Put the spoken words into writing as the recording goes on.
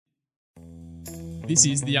This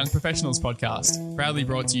is the Young Professionals Podcast, proudly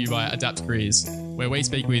brought to you by Adapt Careers, where we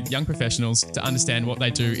speak with young professionals to understand what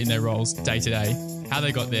they do in their roles day to day, how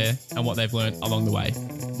they got there, and what they've learnt along the way.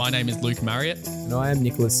 My name is Luke Marriott. And I am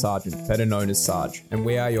Nicholas Sargent, better known as Sarge, and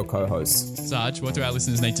we are your co-hosts. Sarge, what do our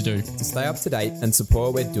listeners need to do? To stay up to date and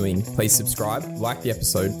support what we're doing, please subscribe, like the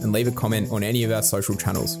episode, and leave a comment on any of our social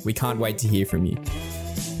channels. We can't wait to hear from you.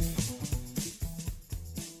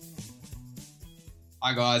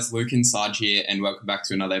 Hi guys, Luke and Sarge here, and welcome back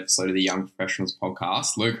to another episode of the Young Professionals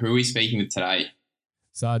Podcast. Luke, who are we speaking with today?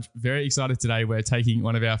 Sarge, very excited today. We're taking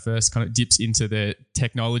one of our first kind of dips into the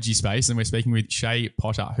technology space, and we're speaking with Shae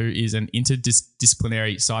Potter, who is an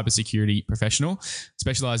interdisciplinary cybersecurity professional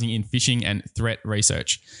specializing in phishing and threat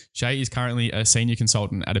research. Shae is currently a senior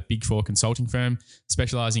consultant at a Big Four consulting firm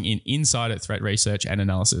specializing in insider threat research and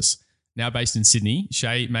analysis. Now based in Sydney,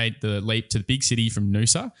 Shae made the leap to the big city from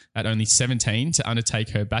Noosa at only 17 to undertake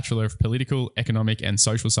her Bachelor of Political, Economic and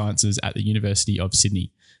Social Sciences at the University of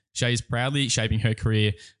Sydney. Shae is proudly shaping her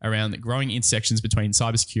career around the growing intersections between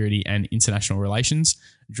cybersecurity and international relations,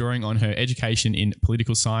 drawing on her education in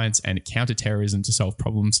political science and counter-terrorism to solve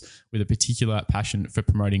problems with a particular passion for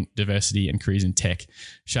promoting diversity and careers in tech.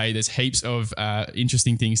 Shae, there's heaps of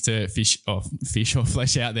interesting things to fish or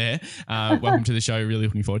flesh out there. Welcome to the show. Really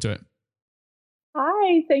looking forward to it.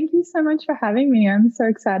 Hi, thank you so much for having me. I'm so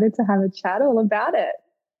excited to have a chat all about it.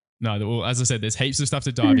 No, well, as I said, there's heaps of stuff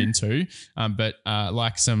to dive into, but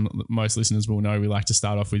like most listeners will know, we like to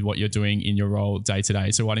start off with what you're doing in your role day to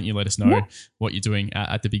day. So why don't you let us know what you're doing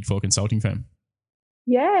at the Big Four consulting firm?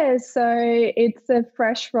 Yeah, so it's a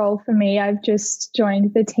fresh role for me. I've just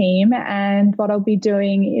joined the team, and what I'll be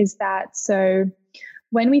doing is that, so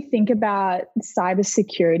when we think about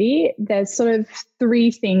cybersecurity, there's sort of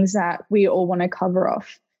three things that we all want to cover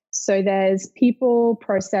off. So there's people,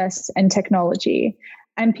 process, and technology.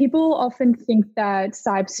 And people often think that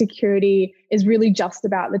cybersecurity is really just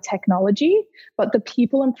about the technology, but the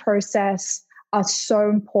people and process are so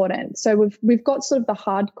important. So we've got sort of the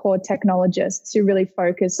hardcore technologists who really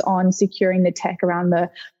focus on securing the tech around the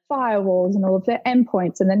firewalls and all of the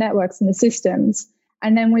endpoints and the networks and the systems.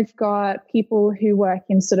 And then we've got people who work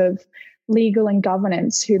in sort of legal and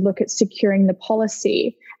governance who look at securing the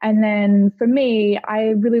policy. And then for me,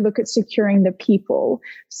 I really look at securing the people.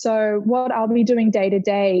 So what I'll be doing day to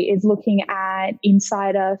day is looking at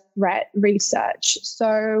insider threat research.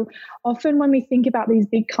 So often when we think about these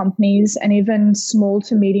big companies and even small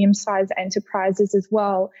to medium-sized enterprises as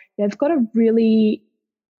well, they've got a really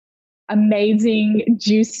amazing,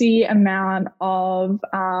 juicy amount of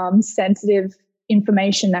sensitive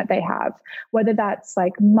information that they have, whether that's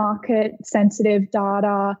like market sensitive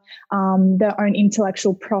data, their own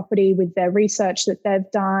intellectual property with their research that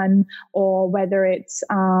they've done, or whether it's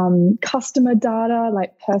customer data,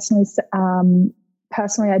 like personally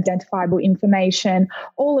identifiable information,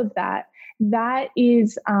 all of that. That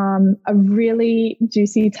is a really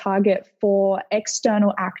juicy target for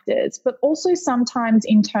external actors, but also sometimes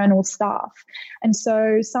internal staff. And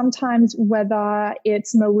so sometimes whether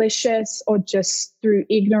it's malicious or just through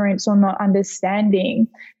ignorance or not understanding,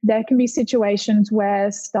 there can be situations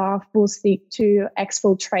where staff will seek to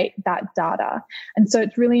exfiltrate that data. And so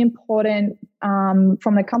it's really important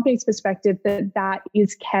from the company's perspective that that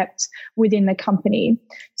is kept within the company.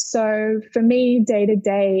 So for me, day to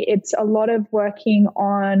day, it's a lot of working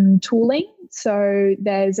on tooling. So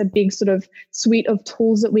there's a big sort of suite of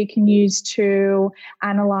tools that we can use to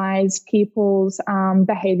analyze people's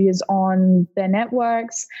behaviors on their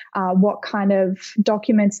networks, what kind of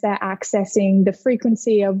documents they're accessing, the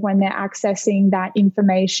frequency of when they're accessing that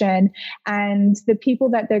information, and the people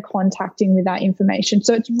that they're contacting with that information.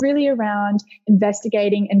 So it's really around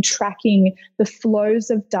investigating and tracking the flows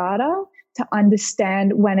of data to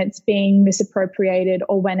understand when it's being misappropriated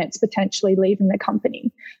or when it's potentially leaving the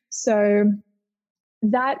company. So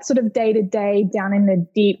that sort of day-to-day down in the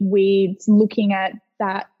deep weeds, looking at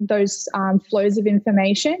those flows of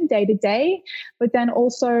information day to day, but then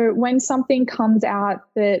also when something comes out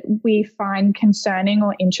that we find concerning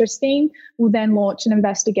or interesting, we'll then launch an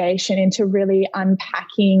investigation into really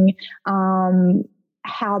unpacking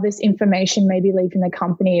how this information may be leaving the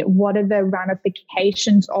company, what are the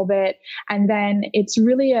ramifications of it, and then it's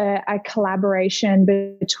really a collaboration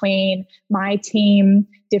between my team,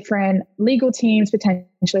 different legal teams,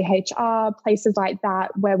 potentially HR, places like that,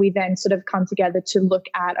 where we then sort of come together to look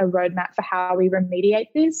at a roadmap for how we remediate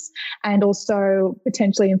this, and also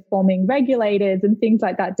potentially informing regulators and things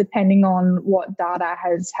like that, depending on what data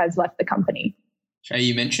has left the company. Shae,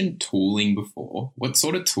 you mentioned tooling before. What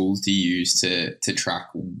sort of tools do you use to track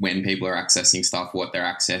when people are accessing stuff, what they're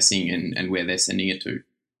accessing and where they're sending it to?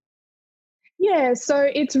 Yeah, so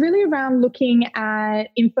it's really around looking at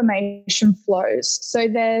information flows. So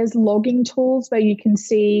there's logging tools where you can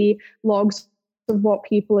see logs of what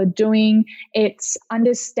people are doing. It's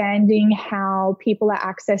understanding how people are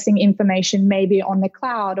accessing information, maybe on the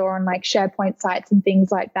cloud or on like SharePoint sites and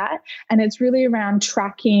things like that. And it's really around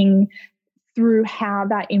tracking through how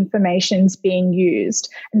that information's being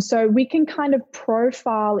used. And so we can kind of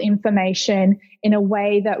profile information in a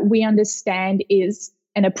way that we understand is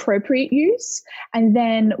an appropriate use. And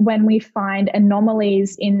then when we find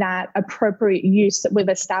anomalies in that appropriate use that we've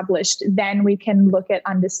established, then we can look at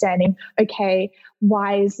understanding, okay,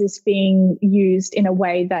 why is this being used in a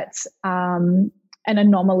way that's an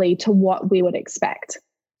anomaly to what we would expect?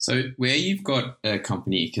 So where you've got a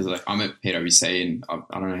company, because like I'm at PwC and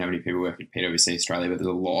I don't know how many people work at PwC Australia, but there's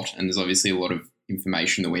a lot, and there's obviously a lot of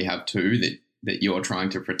information that we have too that you're trying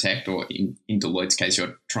to protect, or in Deloitte's case,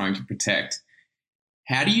 you're trying to protect.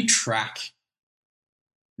 How do you track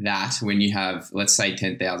that when you have, let's say,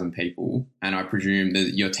 10,000 people, and I presume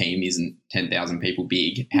that your team isn't 10,000 people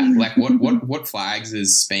big? Like what flags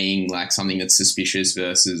as being like something that's suspicious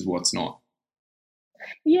versus what's not?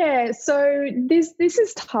 Yeah, so this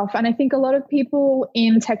is tough. And I think a lot of people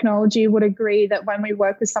in technology would agree that when we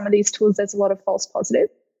work with some of these tools, there's a lot of false positive.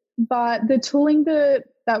 But the tooling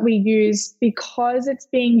that we use, because it's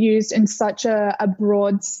being used in such a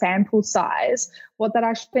broad sample size, what that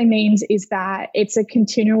actually means is that it's a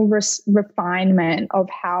continual refinement of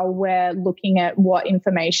how we're looking at what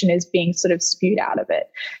information is being sort of spewed out of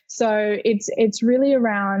it. So it's really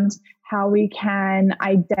around how we can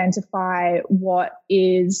identify what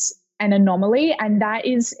is an anomaly, and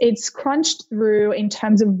it's crunched through in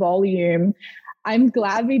terms of volume. I'm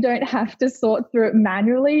glad we don't have to sort through it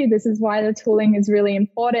manually. This is why the tooling is really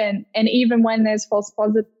important. And even when there's false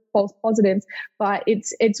positives, but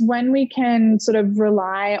it's when we can sort of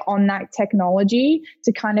rely on that technology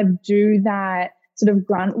to kind of do that sort of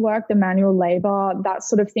grunt work, the manual labor, that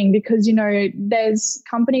sort of thing, because, you know, there's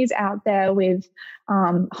companies out there with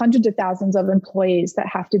hundreds of thousands of employees that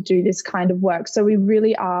have to do this kind of work. So we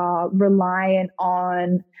really are reliant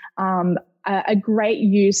on a great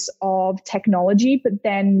use of technology, but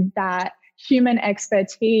then that human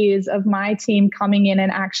expertise of my team coming in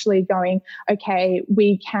and actually going, okay,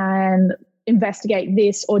 we can investigate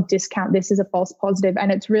this or discount this as a false positive.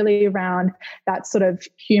 And it's really around that sort of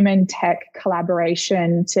human tech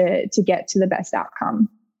collaboration to get to the best outcome,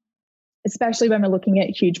 especially when we're looking at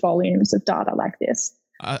huge volumes of data like this.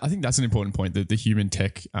 I think that's an important point, that the human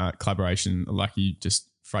tech collaboration, like you just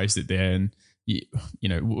phrased it there. And you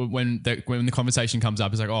know, when the conversation comes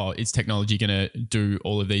up, it's like, oh, is technology going to do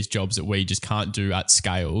all of these jobs that we just can't do at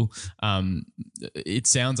scale? It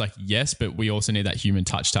sounds like yes, but we also need that human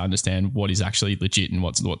touch to understand what is actually legit and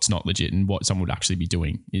what's not legit, and what someone would actually be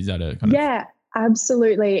doing. Is that a kind of... Yeah,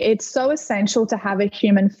 absolutely. It's so essential to have a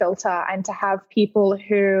human filter and to have people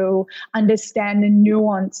who understand the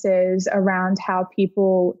nuances around how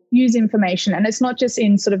people use information. And it's not just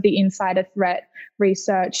in sort of the insider threat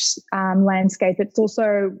research landscape. It's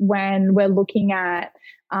also when we're looking at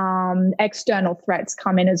external threats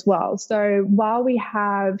come in as well. So while we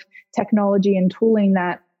have technology and tooling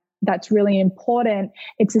that's really important,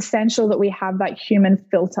 it's essential that we have that human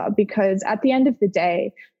filter, because at the end of the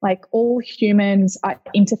day, like, all humans are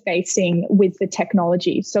interfacing with the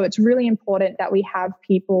technology. So it's really important that we have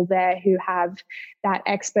people there who have that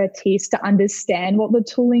expertise to understand what the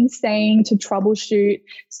tooling's saying, to troubleshoot.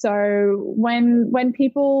 So when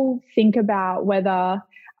people think about whether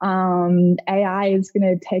AI is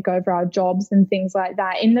going to take over our jobs and things like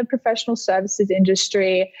that, in the professional services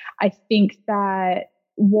industry, I think that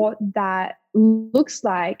what that looks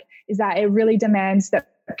like is that it really demands that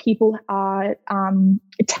people are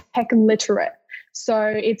tech literate. So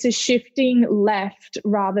it's a shifting left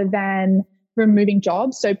rather than removing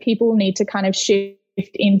jobs. So people need to kind of shift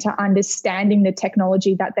into understanding the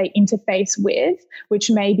technology that they interface with,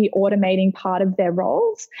 which may be automating part of their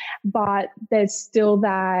roles, but there's still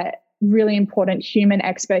that really important human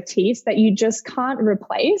expertise that you just can't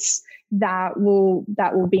replace, that will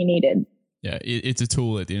be needed. Yeah, it's a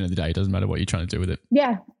tool at the end of the day. It doesn't matter what you're trying to do with it.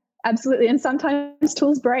 Yeah, absolutely. And sometimes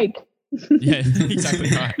tools break. Yeah, exactly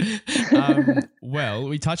right. Well,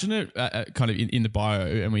 we touched on it kind of in the bio,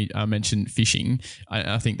 and we mentioned phishing.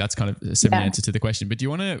 I think that's kind of a similar answer to the question. But do you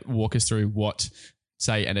want to walk us through what,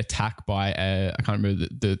 say, an attack by I can't remember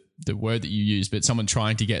the word that you used, but someone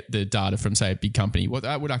trying to get the data from, say, a big company, what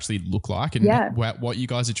that would actually look like, and what you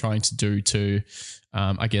guys are trying to do to,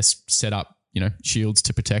 I guess, set up, you know, shields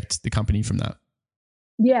to protect the company from that?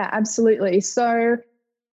 Yeah, absolutely. So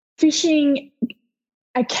phishing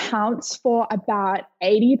accounts for about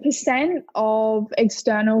 80% of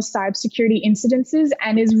external cybersecurity incidences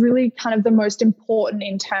and is really kind of the most important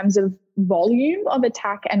in terms of volume of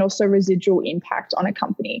attack and also residual impact on a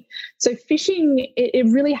company. So phishing, it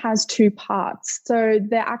really has two parts. So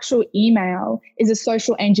the actual email is a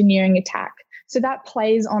social engineering attack. So that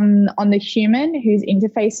plays on the human who's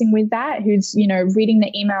interfacing with that, who's, reading the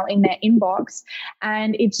email in their inbox.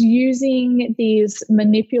 And it's using these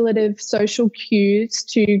manipulative social cues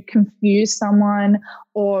to confuse someone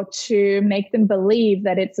or to make them believe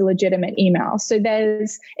that it's a legitimate email. So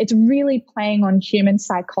it's really playing on human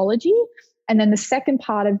psychology. And then the second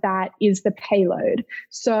part of that is the payload.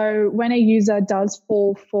 So when a user does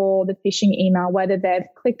fall for the phishing email, whether they've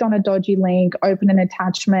clicked on a dodgy link, opened an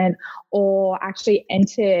attachment, or actually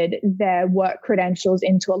entered their work credentials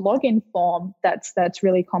into a login form, that's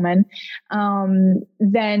really common,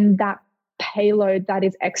 then that payload that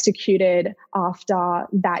is executed after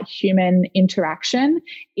that human interaction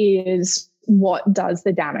is what does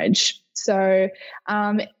the damage. So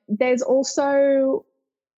there's also,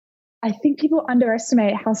 I think people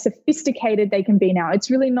underestimate how sophisticated they can be now. It's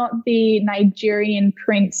really not the Nigerian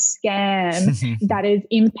prince scam that is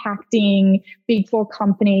impacting big four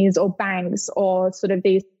companies or banks or sort of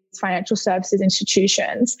these financial services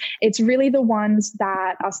institutions. It's really the ones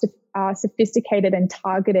that are sophisticated and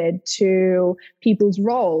targeted to people's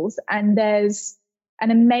roles. And there's an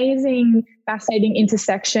amazing, fascinating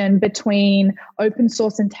intersection between open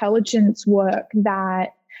source intelligence work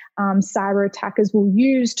that cyber attackers will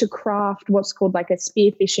use to craft what's called like a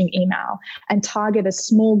spear phishing email and target a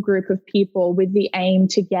small group of people with the aim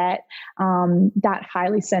to get that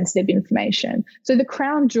highly sensitive information. So the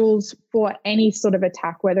crown jewels for any sort of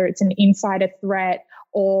attack, whether it's an insider threat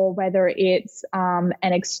or whether it's an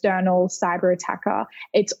external cyber attacker,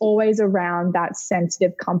 it's always around that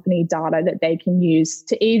sensitive company data that they can use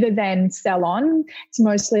to either then sell on, it's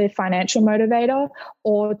mostly a financial motivator,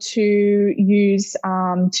 or to use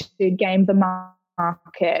to game the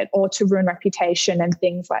market or to ruin reputation and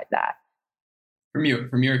things like that. From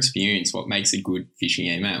your experience, what makes a good phishing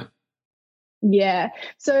email? Yeah.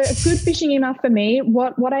 So a good phishing email for me,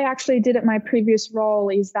 what I actually did at my previous role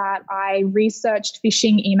is that I researched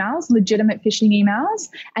phishing emails, legitimate phishing emails,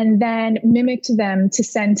 and then mimicked them to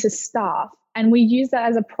send to staff. And we use that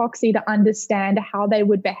as a proxy to understand how they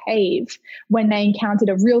would behave when they encountered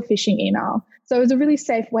a real phishing email. So it was a really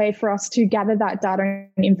safe way for us to gather that data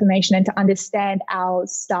and information and to understand our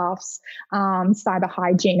staff's cyber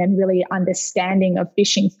hygiene and really understanding of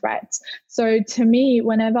phishing threats. So to me,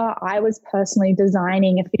 whenever I was personally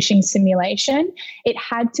designing a phishing simulation, it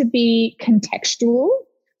had to be contextual.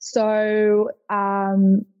 So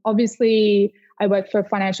obviously, I work for a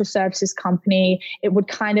financial services company. It would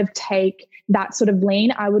kind of take that sort of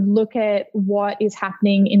lean. I would look at what is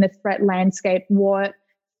happening in the threat landscape, what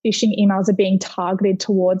phishing emails are being targeted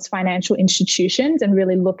towards financial institutions, and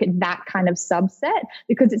really look at that kind of subset,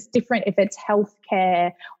 because it's different if it's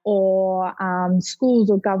healthcare or schools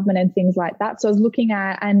or government and things like that. So I was looking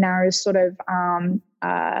at a narrow sort of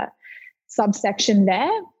subsection there.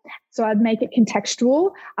 So I'd make it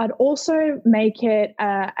contextual. I'd also make it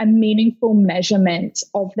a meaningful measurement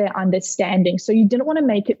of their understanding. So you didn't want to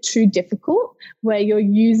make it too difficult where you're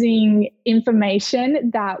using information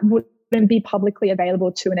that wouldn't be publicly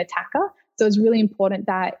available to an attacker. So it's really important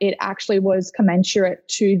that it actually was commensurate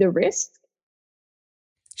to the risk.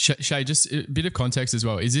 Shae, just a bit of context as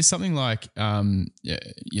well. Is this something like, trying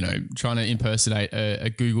to impersonate a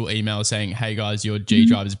Google email saying, hey guys, your G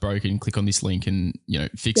drive is broken, click on this link and,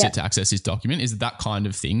 fix it to access this document? Is it that kind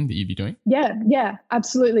of thing that you'd be doing? Yeah,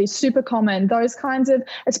 absolutely. Super common. Those kinds of,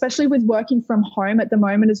 especially with working from home at the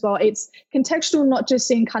moment as well, it's contextual, not just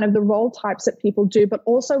in kind of the role types that people do, but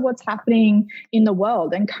also what's happening in the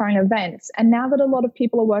world and current events. And now that a lot of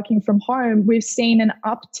people are working from home, we've seen an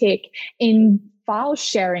uptick in file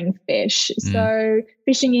sharing phish. So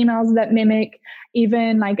phishing emails that mimic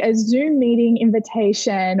even like a Zoom meeting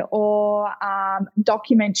invitation or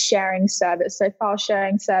document sharing service, so file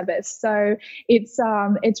sharing service. So it's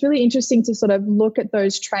really interesting to sort of look at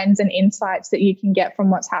those trends and insights that you can get from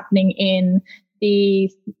what's happening in the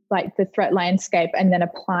threat landscape, and then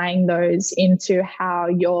applying those into how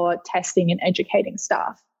you're testing and educating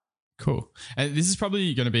staff. Cool. And this is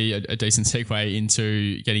probably going to be a decent segue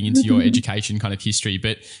into getting into your education kind of history,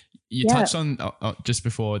 but you touched on just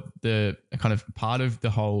before the kind of part of the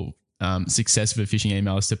whole success of a phishing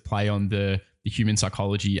email is to play on the human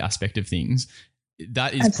psychology aspect of things.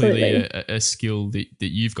 That is clearly a skill that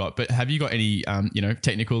you've got, but have you got any,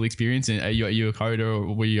 technical experience? And are you a coder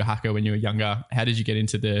or were you a hacker when you were younger? How did you get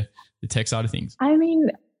into the tech side of things? I mean,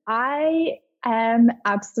 I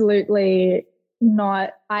Absolutely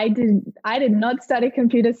not. I did not study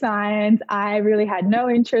computer science. I really had no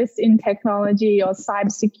interest in technology or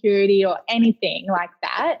cybersecurity or anything like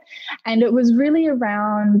that. And it was really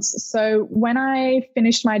around, so when I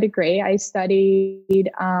finished my degree, I studied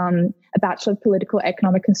a Bachelor of Political,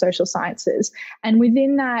 Economic and Social Sciences. And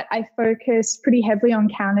within that, I focused pretty heavily on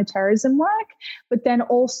counterterrorism work, but then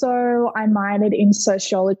also I minored in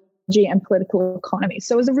sociology and political economy.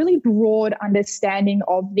 So it was a really broad understanding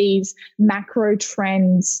of these macro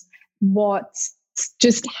trends, what's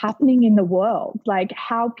just happening in the world, like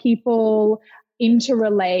how people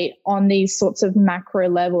interrelate on these sorts of macro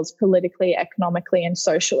levels, politically, economically, and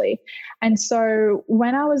socially. And so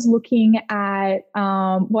when I was looking at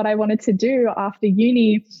what I wanted to do after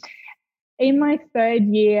uni, in my third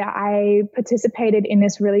year, I participated in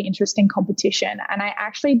this really interesting competition, and I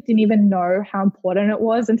actually didn't even know how important it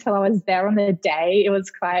was until I was there on the day. It was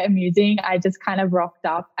quite amusing. I just kind of rocked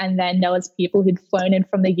up, and then there was people who'd flown in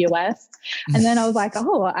from the US, and then I was like,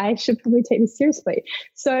 oh, I should probably take this seriously.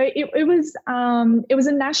 So it was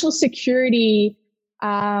a national security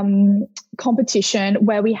competition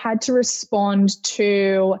where we had to respond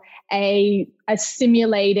to a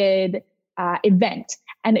simulated event.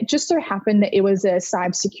 And it just so happened that it was a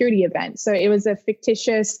cybersecurity event. So it was a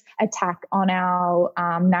fictitious attack on our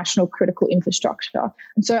national critical infrastructure.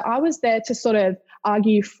 And so I was there to sort of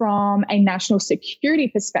argue from a national security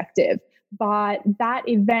perspective. But that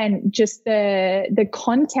event, just the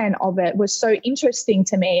content of it was so interesting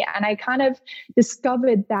to me. And I kind of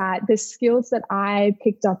discovered that the skills that I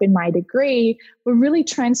picked up in my degree were really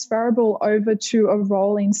transferable over to a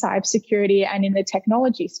role in cybersecurity and in the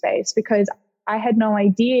technology space, because I had no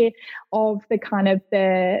idea of the kind of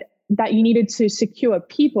that you needed to secure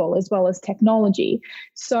people as well as technology.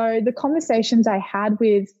 So the conversations I had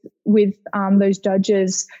with those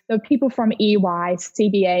judges, the people from EY,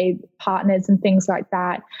 CBA partners and things like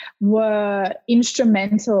that, were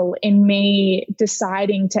instrumental in me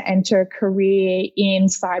deciding to enter a career in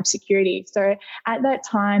cybersecurity. So at that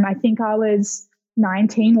time, I think I was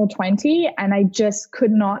 19 or 20, and I just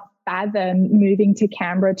could not fathom moving to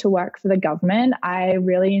Canberra to work for the government. I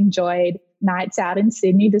really enjoyed nights out in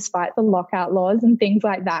Sydney despite the lockout laws and things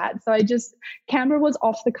like that. So Canberra was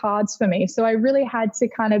off the cards for me. So I really had to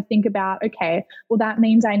kind of think about, okay, well, that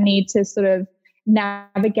means I need to sort of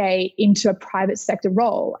navigate into a private sector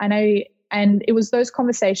role. And it was those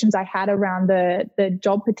conversations I had around the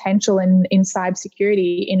job potential in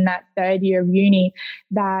cybersecurity in that third year of uni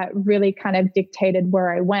that really kind of dictated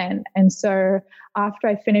where I went. And so after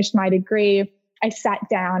I finished my degree, I sat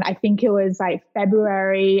down, I think it was like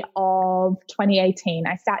February of 2018.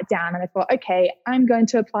 I sat down and I thought, okay, I'm going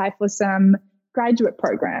to apply for some graduate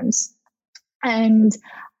programs. And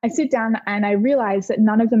I sit down and I realized that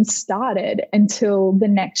none of them started until the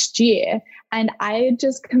next year. And I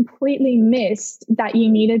just completely missed that you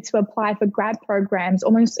needed to apply for grad programs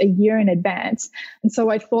almost a year in advance. And so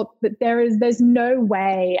I thought that there's no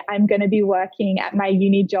way I'm going to be working at my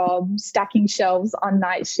uni job, stacking shelves on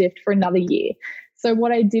night shift for another year. So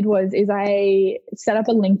what I did is I set up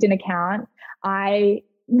a LinkedIn account. I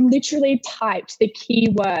literally typed the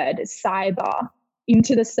keyword cyber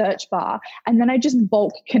into the search bar. And then I just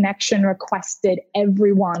bulk connection requested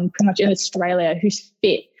everyone pretty much in Australia who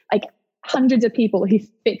fit, like hundreds of people who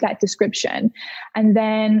fit that description. And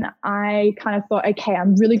then I kind of thought, okay,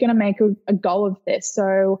 I'm really going to make a go of this.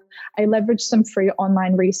 So I leveraged some free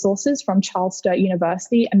online resources from Charles Sturt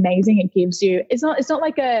University. Amazing. It gives you, it's not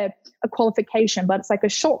like a qualification, but it's like a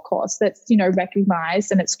short course that's,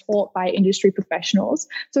 recognized and it's taught by industry professionals.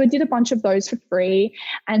 So I did a bunch of those for free.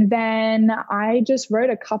 And then I just wrote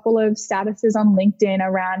a couple of statuses on LinkedIn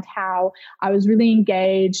around how I was really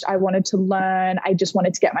engaged. I wanted to learn. I just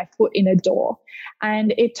wanted to get my foot in a door.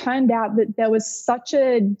 And it turned out that there was such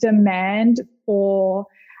a demand for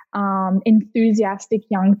enthusiastic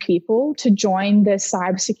young people to join the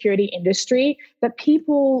cybersecurity industry that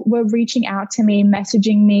people were reaching out to me,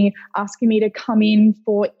 messaging me, asking me to come in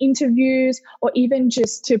for interviews or even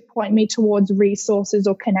just to point me towards resources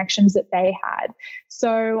or connections that they had.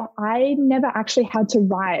 So I never actually had to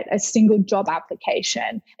write a single job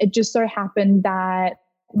application. It just so happened that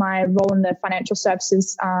my role in the financial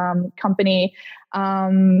services company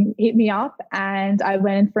hit me up and I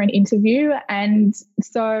went in for an interview. And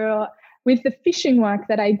so with the phishing work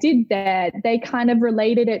that I did there, they kind of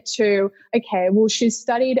related it to, okay, well, she's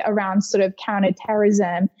studied around sort of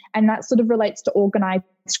counterterrorism, and that sort of relates to organized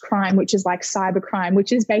crime, which is like cybercrime,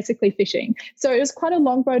 which is basically phishing. So it was quite a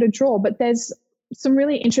long bow to draw, but there's some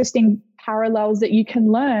really interesting parallels that you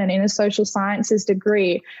can learn in a social sciences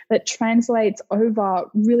degree that translates over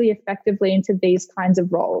really effectively into these kinds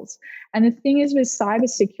of roles. And the thing is with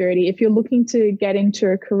cybersecurity, if you're looking to get into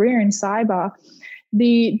a career in cyber,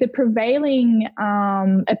 the prevailing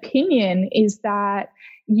opinion is that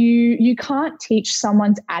you can't teach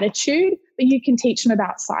someone's attitude, but you can teach them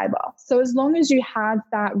about cyber. So as long as you have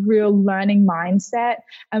that real learning mindset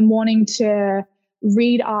and wanting to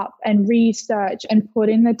read up and research and put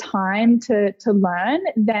in the time to learn,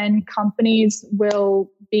 then companies will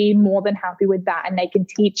be more than happy with that, and they can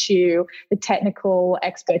teach you the technical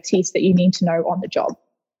expertise that you need to know on the job.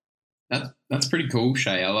 That's pretty cool,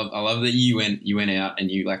 Shae. I love that you went out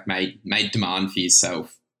and you like made demand for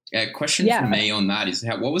yourself. A question for me on that is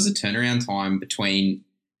what was the turnaround time between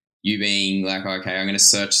you being like, okay, I'm going to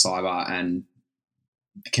search cyber and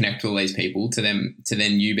connect with all these people to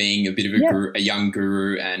then you being a bit of a young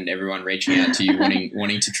guru and everyone reaching out to you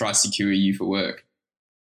wanting to try secure you for work?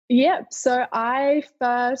 Yep. So I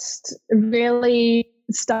first really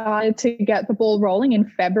started to get the ball rolling in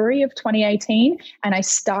February of 2018, and I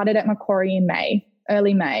started at Macquarie in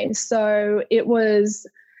early May. So it was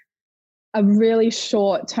a really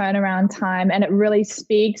short turnaround time, and it really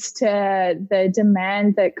speaks to the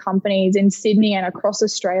demand that companies in Sydney and across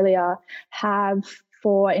Australia have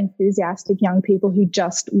for enthusiastic young people who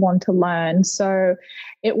just want to learn. So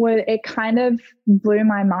it kind of blew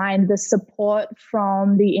my mind, the support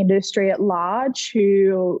from the industry at large,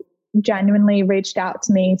 who genuinely reached out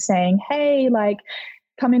to me saying, hey, like,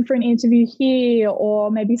 come in for an interview here, or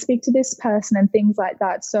maybe speak to this person and things like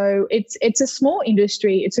that. So it's a small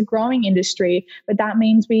industry, it's a growing industry, but that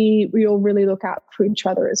means we all really look out for each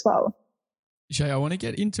other as well. Shae, I want to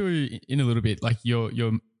get into in a little bit, like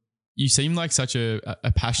you seem like such a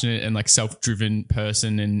passionate and like self-driven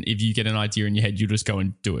person, and if you get an idea in your head, you'll just go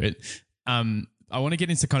and do it. I want to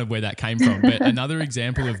get into kind of where that came from, but another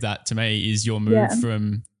example of that to me is your move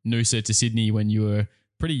from Noosa to Sydney when you were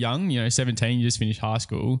pretty young, 17, you just finished high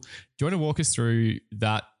school. Do you want to walk us through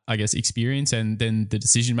that, I guess, experience, and then the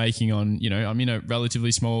decision making on, I'm in a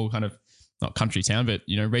relatively small kind of, not country town, but,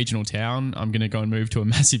 regional town. I'm going to go and move to a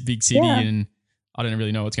massive big city and I don't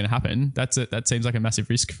really know what's going to happen. That seems like a massive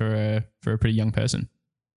risk for a pretty young person.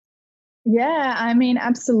 Yeah, I mean,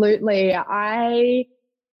 absolutely.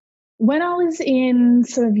 When I was in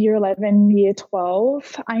sort of year 11, year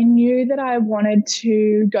 12, I knew that I wanted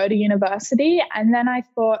to go to university. And then I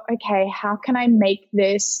thought, okay, how can I make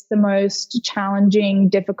this the most challenging,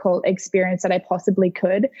 difficult experience that I possibly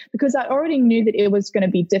could? Because I already knew that it was going to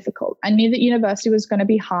be difficult. I knew that university was going to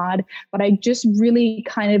be hard, but I just really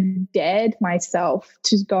kind of dared myself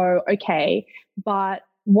to go, okay, but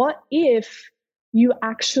what if you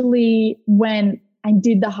actually went and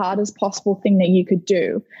did the hardest possible thing that you could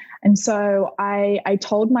do? And so I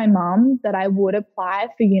told my mum that I would apply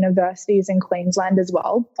for universities in Queensland as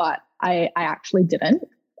well, but I actually didn't.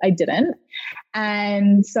 I didn't.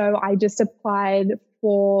 And so I just applied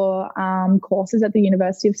for courses at the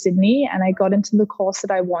University of Sydney, and I got into the course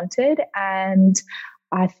that I wanted. And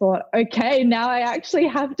I thought, okay, now I actually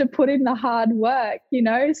have to put in the hard work,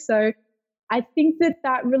 So I think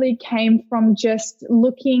that really came from just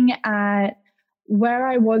looking at where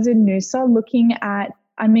I was in Noosa,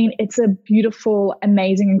 it's a beautiful,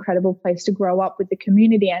 amazing, incredible place to grow up with the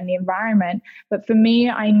community and the environment. But for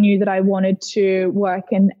me, I knew that I wanted to work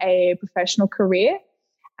in a professional career,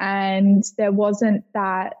 and there wasn't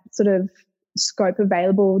that sort of scope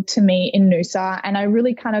available to me in Noosa. And I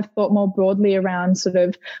really kind of thought more broadly around sort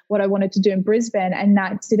of what I wanted to do in Brisbane, and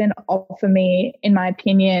that didn't offer me, in my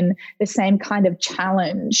opinion, the same kind of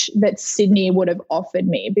challenge that Sydney would have offered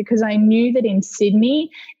me, because I knew that in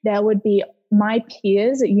Sydney there would be my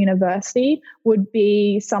peers at university would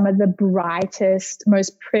be some of the brightest,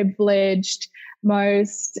 most privileged,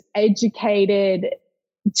 most educated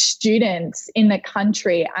students in the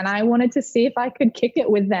country. And I wanted to see if I could kick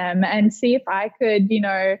it with them and see if I could,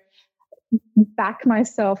 back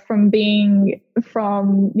myself from being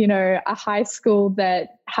from, a high school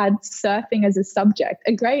that had surfing as a subject,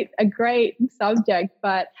 a great subject.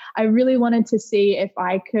 But I really wanted to see if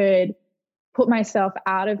I could put myself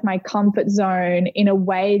out of my comfort zone in a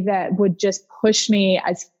way that would just push me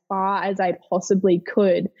as far as I possibly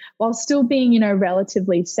could while still being,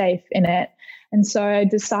 relatively safe in it. And so I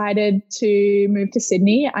decided to move to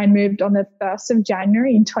Sydney. I moved on the 1st of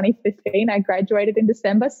January in 2015. I graduated in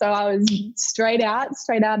December. So I was straight out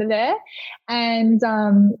of there. And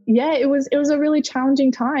it was a really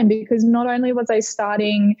challenging time, because not only was I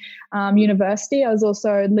starting university, I was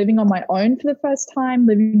also living on my own for the first time,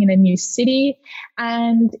 living in a new city.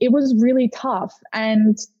 And it was really tough.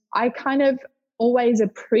 And I kind of always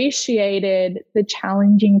appreciated the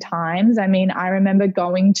challenging times. I mean, I remember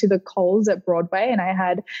going to the Coles at Broadway and I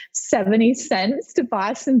had 70 cents to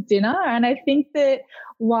buy some dinner. And I think that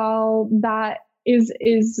while that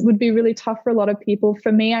would be really tough for a lot of people,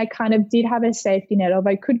 for me, I kind of did have a safety net of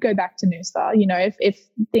I could go back to Noosa, if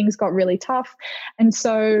things got really tough. And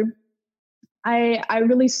so I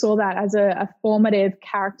really saw that as a formative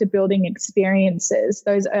character building experiences,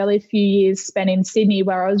 those early few years spent in Sydney,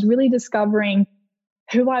 where I was really discovering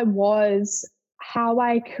who I was, how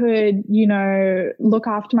I could, look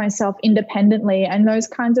after myself independently. And those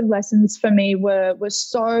kinds of lessons for me were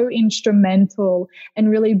so instrumental in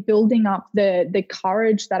really building up the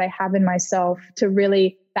courage that I have in myself to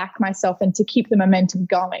really back myself and to keep the momentum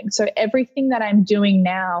going. So everything that I'm doing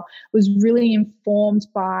now was really informed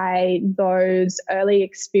by those early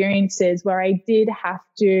experiences where I did have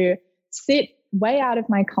to sit way out of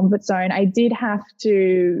my comfort zone. I did have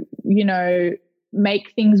to,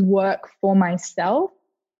 make things work for myself.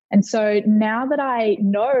 And so now that I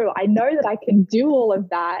know that I can do all of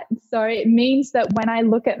that. So it means that when I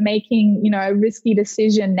look at making, a risky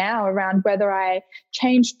decision now around whether I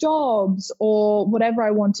change jobs or whatever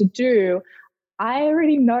I want to do, I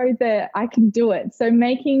already know that I can do it. So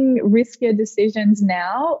making riskier decisions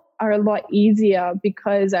now are a lot easier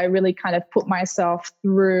because I really kind of put myself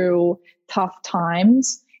through tough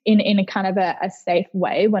times in a kind of a safe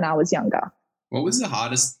way when I was younger. What was the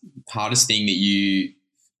hardest thing that you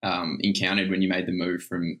encountered when you made the move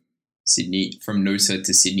from Noosa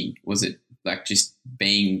to Sydney? Was it like just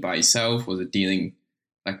being by yourself? Was it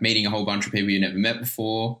meeting a whole bunch of people you never met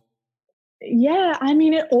before? Yeah, I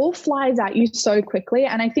mean, it all flies at you so quickly.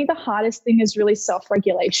 And I think the hardest thing is really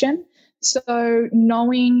self-regulation. So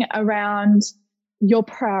knowing around your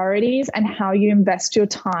priorities and how you invest your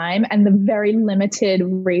time and the very limited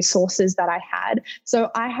resources that I had.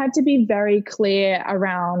 So I had to be very clear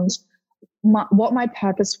around what my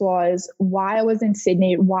purpose was, why I was in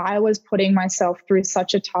Sydney, why I was putting myself through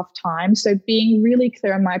such a tough time. So being really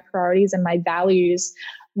clear on my priorities and my values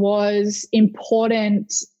was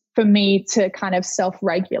important for me to kind of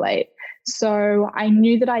self-regulate. So I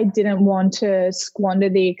knew that I didn't want to squander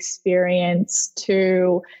the experience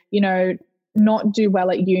to, not do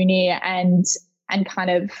well at uni and kind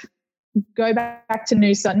of go back to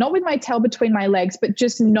Noosa, not with my tail between my legs, but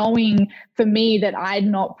just knowing for me that I'd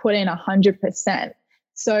not put in 100%.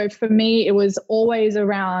 So for me, it was always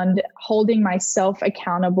around holding myself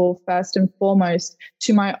accountable first and foremost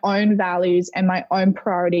to my own values and my own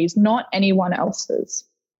priorities, not anyone else's.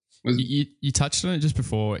 You touched on it just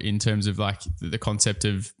before in terms of like the concept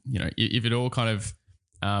of, if it all kind of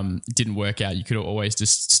didn't work out, you could always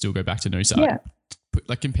just still go back to Noosa. Yeah.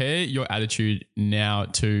 Like compare your attitude now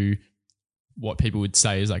to what people would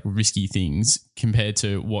say is like risky things compared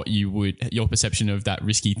to what your perception of that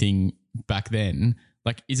risky thing back then.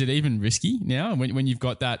 Like, is it even risky now? When you've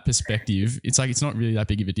got that perspective, it's like, it's not really that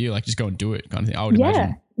big of a deal. Like just go and do it kind of thing, I would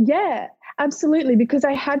imagine. Yeah, absolutely. Because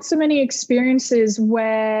I had so many experiences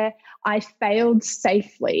where I failed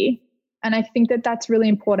safely. And I think that that's really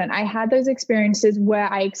important. I had those experiences where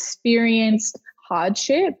I experienced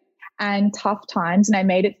hardship and tough times and I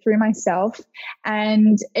made it through myself.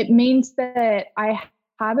 And it means that I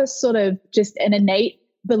have a sort of just an innate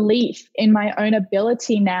belief in my own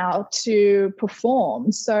ability now to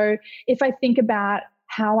perform. So if I think about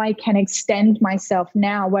how I can extend myself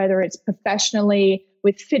now, whether it's professionally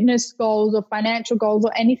with fitness goals or financial goals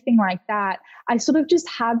or anything like that, I sort of just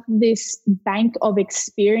have this bank of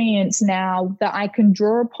experience now that I can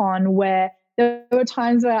draw upon, where there were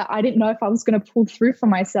times where I didn't know if I was going to pull through for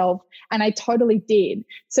myself, and I totally did.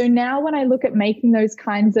 So now when I look at making those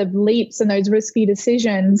kinds of leaps and those risky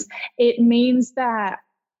decisions, it means that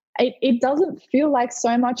it doesn't feel like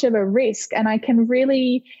so much of a risk, and I can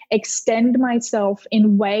really extend myself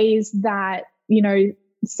in ways that,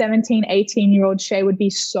 17, 18-year-old Shae would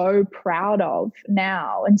be so proud of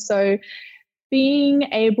now. And so being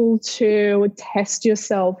able to test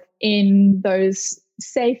yourself in those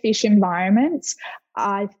safe-ish environments,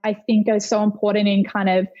 I think are so important in kind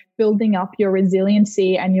of building up your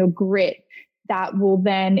resiliency and your grit that will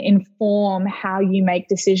then inform how you make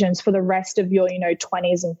decisions for the rest of your,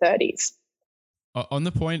 20s and 30s. On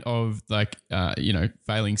the point of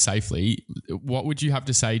failing safely, what would you have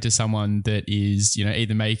to say to someone that is,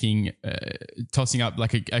 either tossing up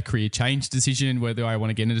like a career change decision, whether I want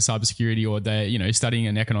to get into cybersecurity, or they're, studying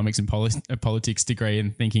an economics and politics degree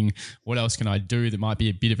and thinking, what else can I do that might be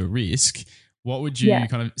a bit of a risk? What would you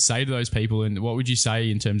kind of say to those people, and what would you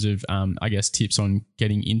say in terms of, tips on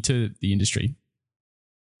getting into the industry?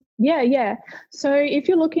 Yeah. So if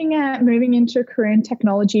you're looking at moving into a career in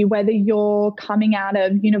technology, whether you're coming out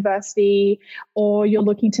of university or you're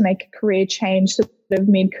looking to make a career change sort of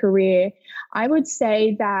mid-career, I would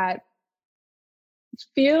say that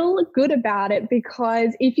feel good about it,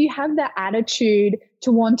 because if you have the attitude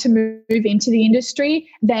to want to move into the industry,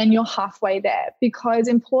 then you're halfway there, because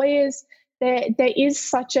employers, there is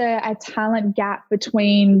such a talent gap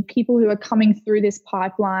between people who are coming through this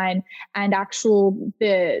pipeline and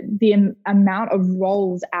the amount of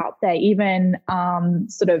roles out there, even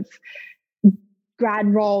sort of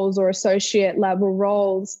grad roles or associate level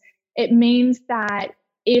roles. It means that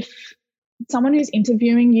if someone who's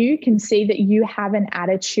interviewing you can see that you have an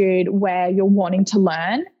attitude where you're wanting to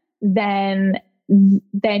learn, then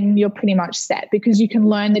you're pretty much set, because you can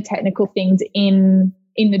learn the technical things in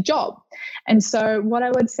the job. And so what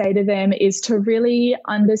I would say to them is to really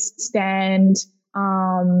understand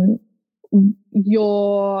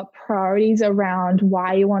your priorities around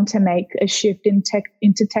why you want to make a shift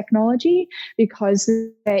into technology, because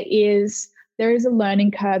there is a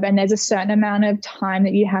learning curve and there's a certain amount of time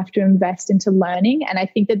that you have to invest into learning. And I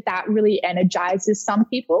think that really energizes some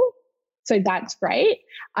people. So that's great.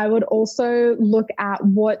 I would also look at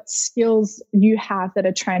what skills you have that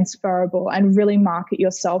are transferable and really market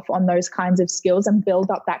yourself on those kinds of skills and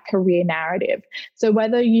build up that career narrative. So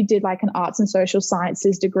whether you did like an arts and social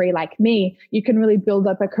sciences degree like me, you can really build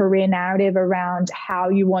up a career narrative around how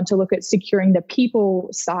you want to look at securing the people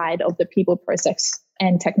side of the people process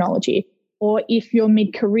and technology. Or if you're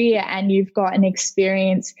mid-career and you've got an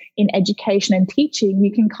experience in education and teaching,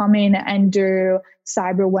 you can come in and do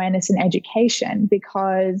cyber awareness and education,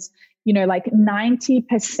 because, like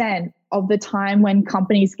 90% of the time when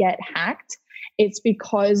companies get hacked, it's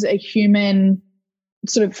because a human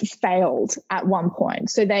sort of failed at one point.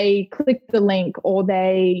 So they clicked the link or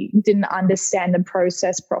they didn't understand the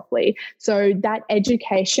process properly. So that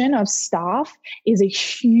education of staff is a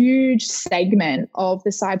huge segment of the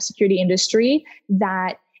cybersecurity industry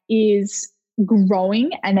that is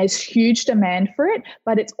growing, and there's huge demand for it,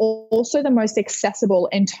 but it's also the most accessible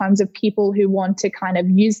in terms of people who want to kind of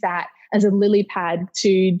use that as a lily pad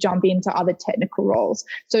to jump into other technical roles.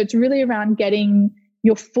 So it's really around getting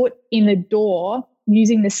your foot in the door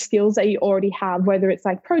using the skills that you already have, whether it's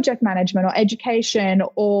like project management or education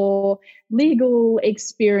or legal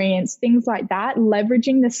experience, things like that,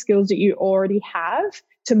 leveraging the skills that you already have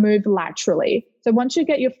to move laterally. So once you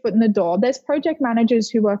get your foot in the door, there's project managers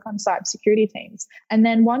who work on cybersecurity teams. And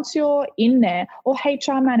then once you're in there, or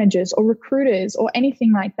HR managers or recruiters or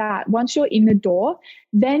anything like that, once you're in the door,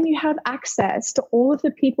 then you have access to all of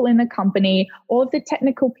the people in the company, all of the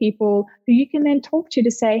technical people who you can then talk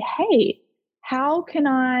to say, hey, how can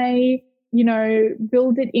I,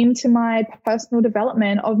 build it into my personal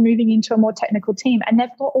development of moving into a more technical team? And they've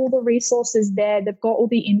got all the resources there. They've got all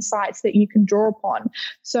the insights that you can draw upon.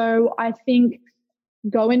 So I think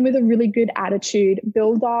go in with a really good attitude,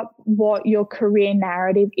 build up what your career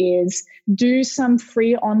narrative is, do some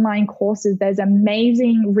free online courses. There's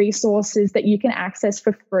amazing resources that you can access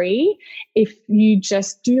for free if you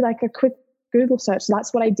just do like a quick Google search. So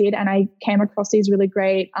that's what I did. And I came across these really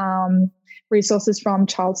great resources from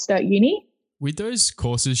Charles Sturt Uni. With those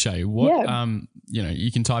courses, Shae, what,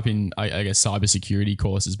 you can type in, I guess, cybersecurity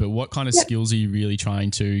courses, but what kind of skills are you really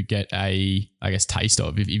trying to get taste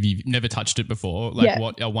of? If you've never touched it before,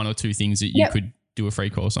 what are one or two things that you could do a free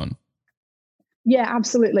course on? Yeah,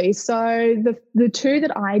 absolutely. So the two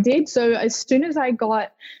that I did, so as soon as I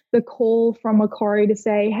got the call from Macquarie to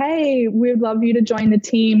say, hey, we'd love you to join the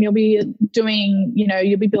team, you'll be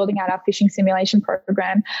building out our phishing simulation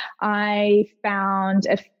program, I found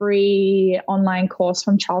a free online course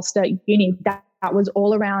from Charles Sturt Uni that was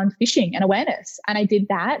all around phishing and awareness. And I did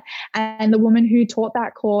that. And the woman who taught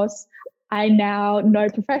that course, I now know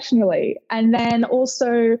professionally. And then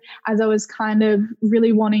also, as I was kind of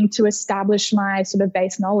really wanting to establish my sort of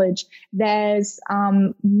base knowledge, there's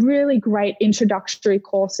really great introductory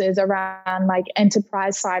courses around like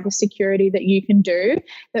enterprise cybersecurity that you can do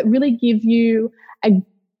that really give you a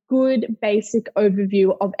good basic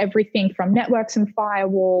overview of everything from networks and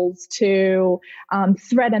firewalls to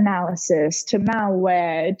threat analysis to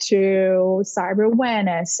malware to cyber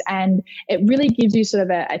awareness. And it really gives you sort of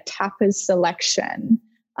a tapper's selection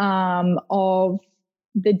of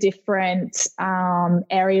the different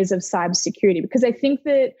areas of cybersecurity, because I think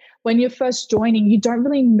that when you're first joining, you don't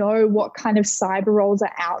really know what kind of cyber roles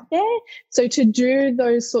are out there. So to do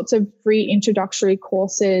those sorts of free introductory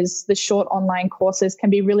courses, the short online courses, can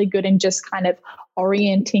be really good in just kind of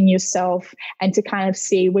orienting yourself and to kind of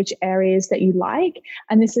see which areas that you like.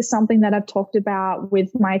 And this is something that I've talked about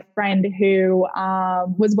with my friend who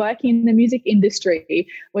was working in the music industry,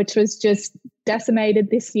 which was just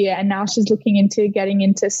decimated this year. And now she's looking into getting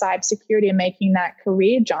into cybersecurity and making that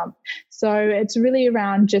career jump. So it's really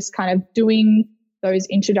around just kind of doing those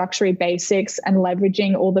introductory basics and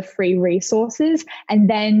leveraging all the free resources. And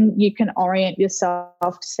then you can orient yourself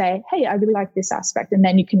to say, hey, I really like this aspect. And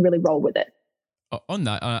then you can really roll with it. On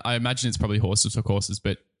that, I imagine it's probably horses for courses,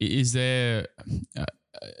 but is there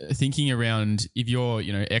thinking around if you're,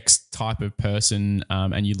 X type of person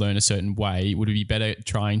and you learn a certain way, would it be better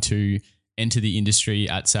trying to enter the industry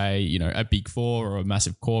at, say, a big four or a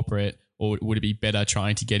massive corporate, or would it be better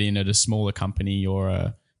trying to get in at a smaller company or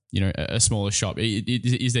a smaller shop?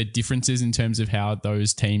 Is there differences in terms of how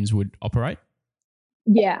those teams would operate?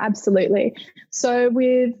 Yeah, absolutely. So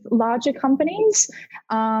with larger companies,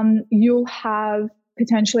 you'll have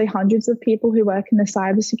potentially hundreds of people who work in the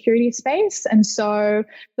cybersecurity space. And so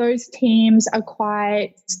those teams are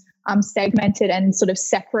quite segmented and sort of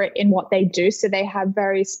separate in what they do. So they have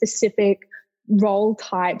very specific role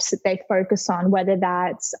types that they focus on, whether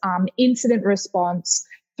that's incident response,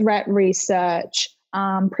 threat research,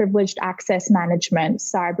 privileged access management,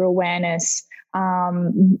 cyber awareness,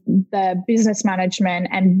 the business management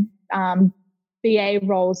and BA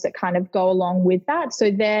roles that kind of go along with that. So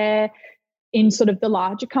they're in sort of the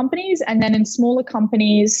larger companies. And then in smaller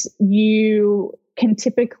companies, you can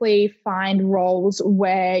typically find roles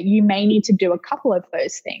where you may need to do a couple of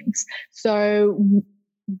those things. So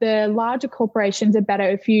the larger corporations are better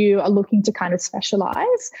if you are looking to kind of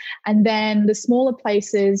specialize. And then the smaller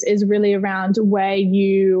places is really around where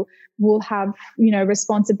you will have,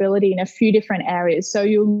 responsibility in a few different areas. So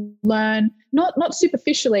you'll learn not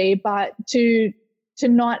superficially, but to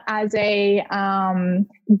not as a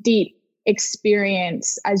deep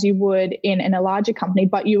experience as you would in a larger company,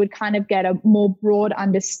 but you would kind of get a more broad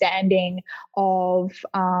understanding of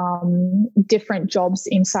different jobs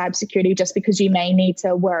in cybersecurity, just because you may need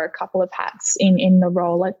to wear a couple of hats in the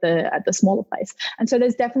role at the smaller place. And so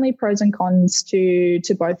there's definitely pros and cons to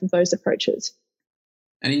both of those approaches.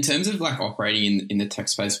 And in terms of like operating in the tech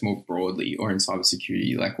space more broadly, or in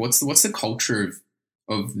cybersecurity, like what's the culture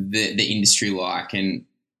of the industry like? And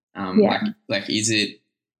like is it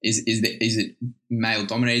male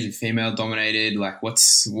dominated, is it female dominated? Like what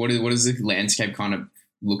does the landscape kind of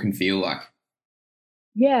look and feel like?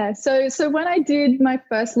 Yeah, so when I did my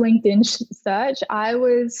first LinkedIn search, I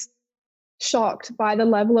was shocked by the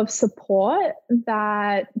level of support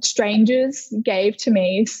that strangers gave to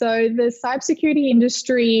me. So the cybersecurity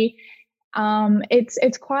industry,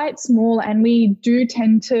 it's quite small, and we do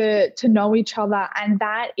tend to know each other, and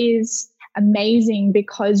that is amazing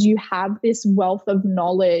because you have this wealth of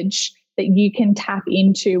knowledge that you can tap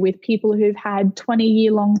into with people who've had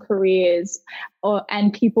 20-year-long careers,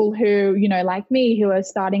 and people who, like me, who are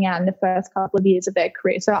starting out in the first couple of years of their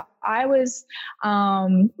career. So I was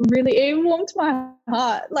really, it warmed my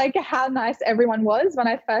heart, like how nice everyone was when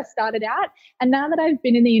I first started out. And now that I've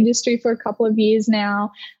been in the industry for a couple of years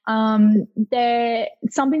now, something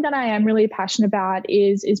that I am really passionate about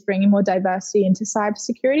is bringing more diversity into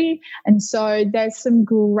cybersecurity. And so there's some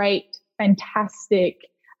great, fantastic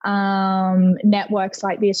networks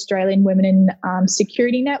like the Australian Women in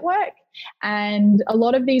Security Network, and a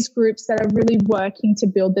lot of these groups that are really working to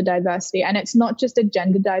build the diversity. And it's not just a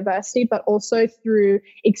gender diversity, but also through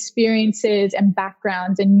experiences and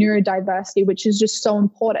backgrounds and neurodiversity, which is just so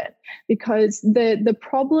important, because the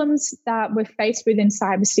problems that we're faced with in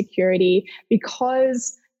cybersecurity,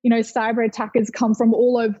 because cyber attackers come from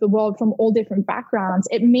all over the world, from all different backgrounds,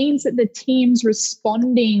 it means that the teams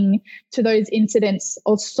responding to those incidents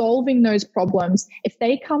or solving those problems, if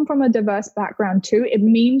they come from a diverse background too, it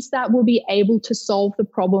means that we'll be able to solve the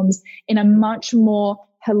problems in a much more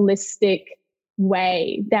holistic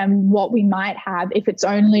way than what we might have if it's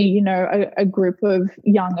only, a group of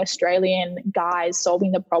young Australian guys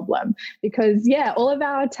solving the problem. Because, all of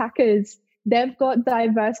our attackers, they've got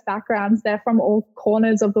diverse backgrounds. They're from all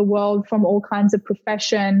corners of the world, from all kinds of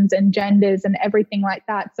professions and genders and everything like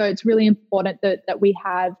that. So it's really important that we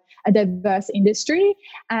have a diverse industry,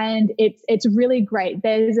 and it's really great.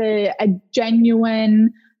 There's a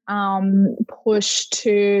genuine push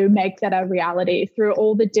to make that a reality through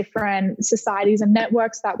all the different societies and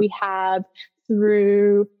networks that we have,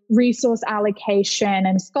 through resource allocation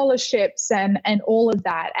and scholarships and all of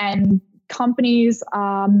that. And companies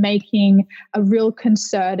are making a real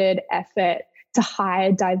concerted effort to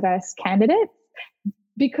hire diverse candidates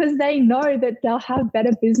because they know that they'll have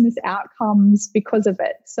better business outcomes because of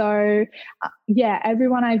it. So,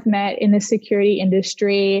 everyone I've met in the security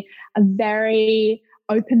industry are very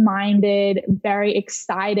open-minded, very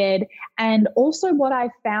excited. And also what I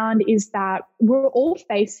found is that we're all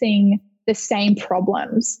facing the same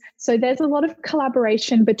problems. So there's a lot of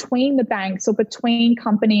collaboration between the banks or between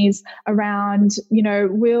companies around,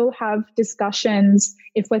 we'll have discussions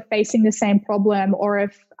if we're facing the same problem, or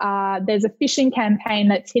if there's a phishing campaign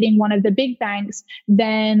that's hitting one of the big banks,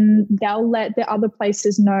 then they'll let the other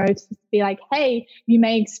places know to be like, hey, you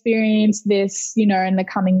may experience this, in the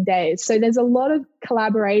coming days. So there's a lot of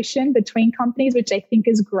collaboration between companies, which I think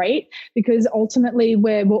is great, because ultimately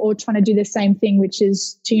we're all trying to do the same thing, which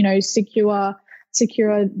is to,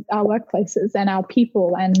 secure our workplaces and our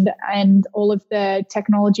people and all of the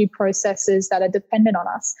technology processes that are dependent on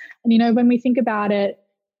us. And, when we think about it,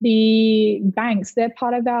 the banks, they're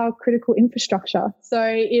part of our critical infrastructure. So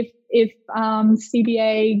if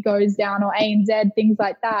CBA goes down, or ANZ, things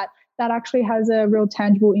like that, that actually has a real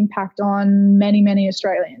tangible impact on many, many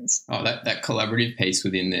Australians. Oh, that collaborative piece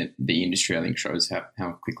within the industry, I think, shows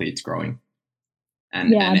how quickly it's growing.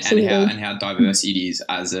 And how diverse it is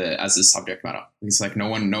as a subject matter. It's like no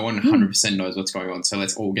one 100% knows what's going on. So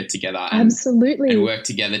let's all get together and work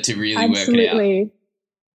together to really work it out.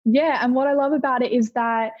 Yeah. And what I love about it is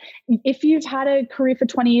that if you've had a career for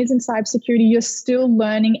 20 years in cybersecurity, you're still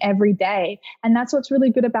learning every day. And that's what's really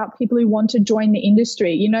good about people who want to join the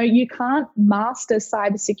industry. You can't master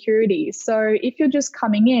cybersecurity. So if you're just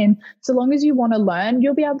coming in, so long as you want to learn,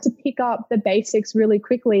 you'll be able to pick up the basics really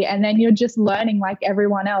quickly. And then you're just learning like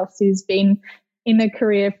everyone else who's been in a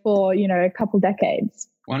career for, a couple decades.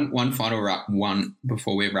 One final one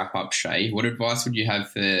before we wrap up, Shae. What advice would you have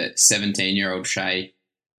for 17-year-old Shae?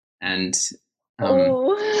 And I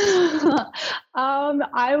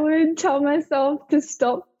would tell myself to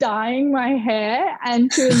stop dyeing my hair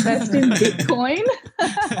and to invest in Bitcoin.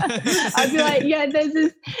 I'd be like, there's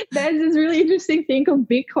this really interesting thing called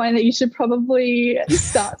Bitcoin that you should probably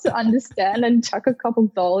start to understand and chuck a couple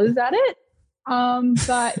dollars at it.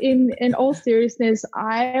 But in all seriousness,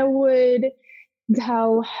 I would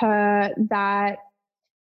tell her that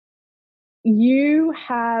you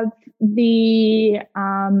have the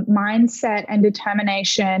mindset and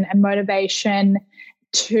determination and motivation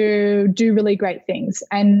to do really great things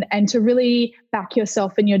and to really back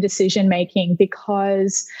yourself in your decision making,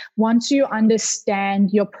 because once you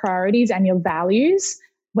understand your priorities and your values,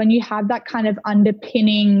 when you have that kind of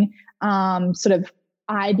underpinning sort of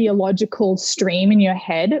ideological stream in your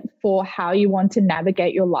head for how you want to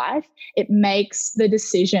navigate your life, it makes the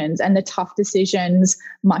decisions and the tough decisions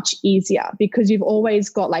much easier, because you've always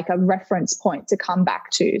got like a reference point to come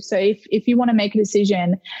back to. So if you want to make a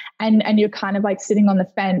decision and you're kind of like sitting on the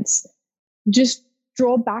fence, just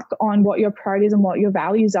draw back on what your priorities and what your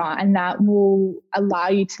values are, and that will allow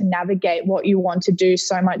you to navigate what you want to do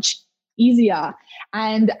so much easier.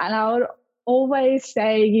 And I would always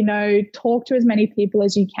say, talk to as many people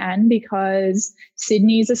as you can, because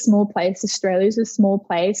Sydney is a small place, Australia is a small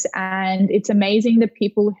place, and it's amazing the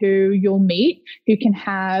people who you'll meet who can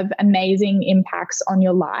have amazing impacts on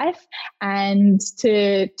your life, and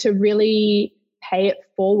to really pay it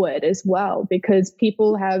forward as well, because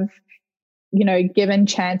people have, given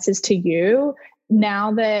chances to you.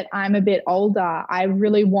 Now that I'm a bit older, I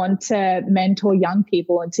really want to mentor young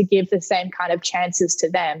people and to give the same kind of chances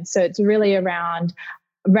to them. So it's really around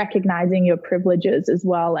recognizing your privileges as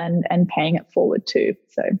well and paying it forward too.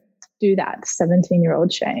 So do that, 17-year-old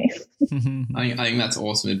Shae. I think that's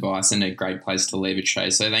awesome advice and a great place to leave it,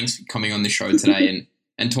 Shae. So thanks for coming on the show today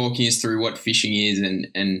and talking us through what phishing is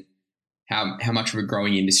and how much of a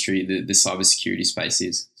growing industry the cybersecurity space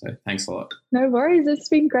is. So thanks a lot. No worries. It's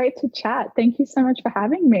been great to chat. Thank you so much for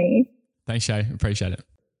having me. Thanks, Shae. Appreciate it.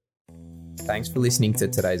 Thanks for listening to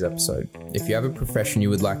today's episode. If you have a profession you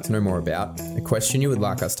would like to know more about, a question you would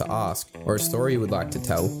like us to ask, or a story you would like to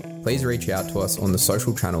tell, please reach out to us on the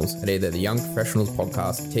social channels at either the Young Professionals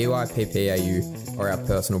Podcast, TYPPAU, or our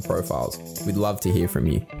personal profiles. We'd love to hear from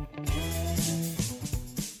you.